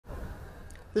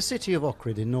The city of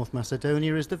Ohrid in North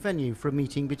Macedonia is the venue for a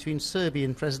meeting between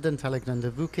Serbian President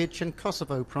Aleksandar Vučić and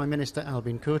Kosovo Prime Minister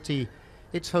Albin Kurti.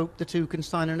 It's hoped the two can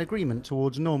sign an agreement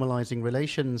towards normalising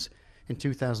relations. In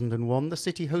 2001, the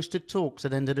city hosted talks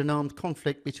that ended an armed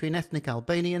conflict between ethnic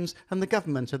Albanians and the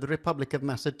government of the Republic of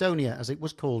Macedonia, as it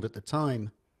was called at the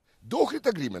time. The Ohrid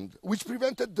Agreement, which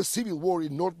prevented the civil war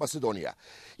in North Macedonia,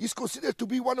 is considered to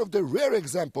be one of the rare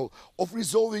examples of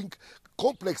resolving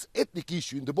complex ethnic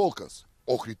issues in the Balkans.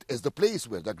 Ohrid, as the place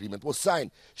where the agreement was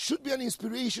signed, should be an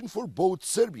inspiration for both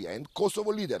Serbia and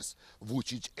Kosovo leaders,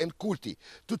 Vučić and Kurti,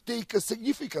 to take a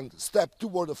significant step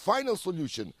toward a final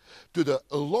solution to the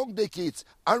long decades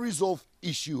unresolved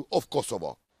issue of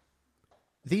Kosovo.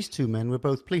 These two men were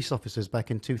both police officers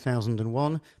back in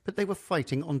 2001, but they were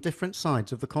fighting on different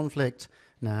sides of the conflict.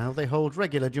 Now they hold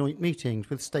regular joint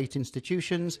meetings with state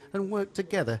institutions and work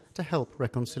together to help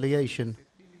reconciliation.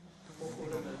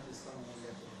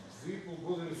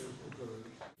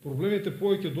 Проблемите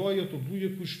повеќе доаѓаат од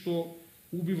луѓе кои што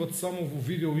убиват само во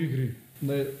видео игри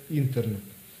на интернет.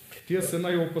 Тие се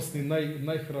најопасни,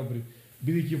 најхрабри,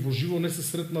 бидејќи во живо не се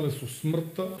сретнале со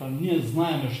смртта. Ние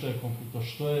знаеме што е конфликтот,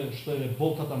 што е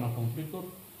болката на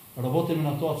конфликтот. Работиме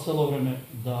на тоа цело време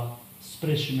да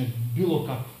спрешиме било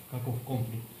каков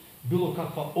конфликт, било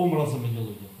каква омраза меѓу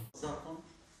луѓето.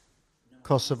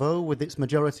 Kosovo, with its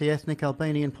majority ethnic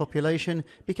Albanian population,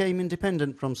 became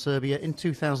independent from Serbia in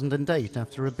 2008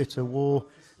 after a bitter war.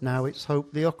 Now it's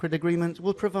hoped the Ohrid Agreement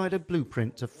will provide a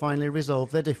blueprint to finally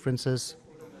resolve their differences.